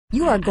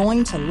You are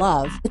going to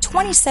love the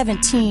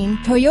 2017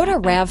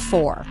 Toyota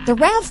RAV4. The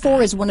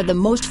RAV4 is one of the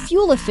most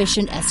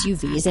fuel-efficient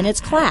SUVs in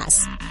its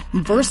class.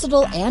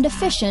 Versatile and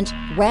efficient,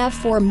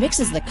 RAV4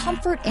 mixes the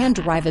comfort and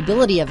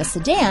drivability of a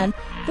sedan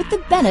with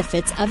the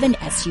benefits of an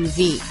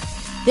SUV.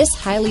 This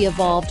highly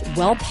evolved,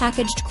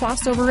 well-packaged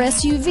crossover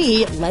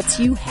SUV lets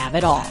you have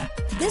it all.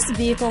 This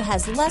vehicle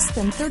has less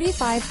than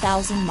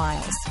 35,000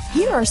 miles.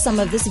 Here are some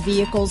of this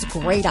vehicle's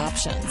great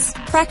options: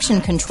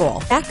 traction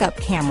control, backup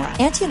camera,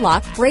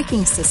 anti-lock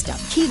braking system,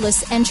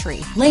 keyless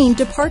entry, lane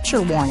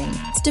departure warning,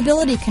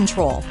 stability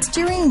control,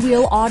 steering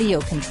wheel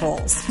audio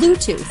controls,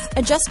 Bluetooth,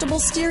 adjustable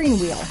steering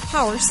wheel,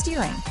 power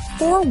steering,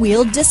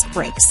 four-wheel disc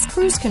brakes,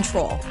 cruise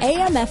control,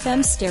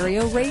 AM/FM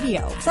stereo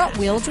radio,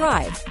 front-wheel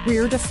drive,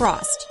 rear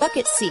defrost,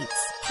 bucket seats,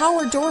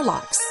 power door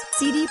locks,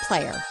 CD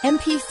player,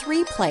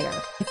 MP3 player.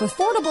 If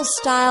affordable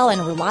style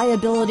and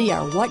reliability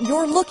are what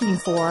you're looking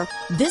for,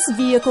 this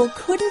vehicle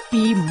couldn't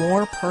be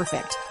more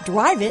perfect.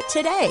 Drive it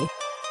today.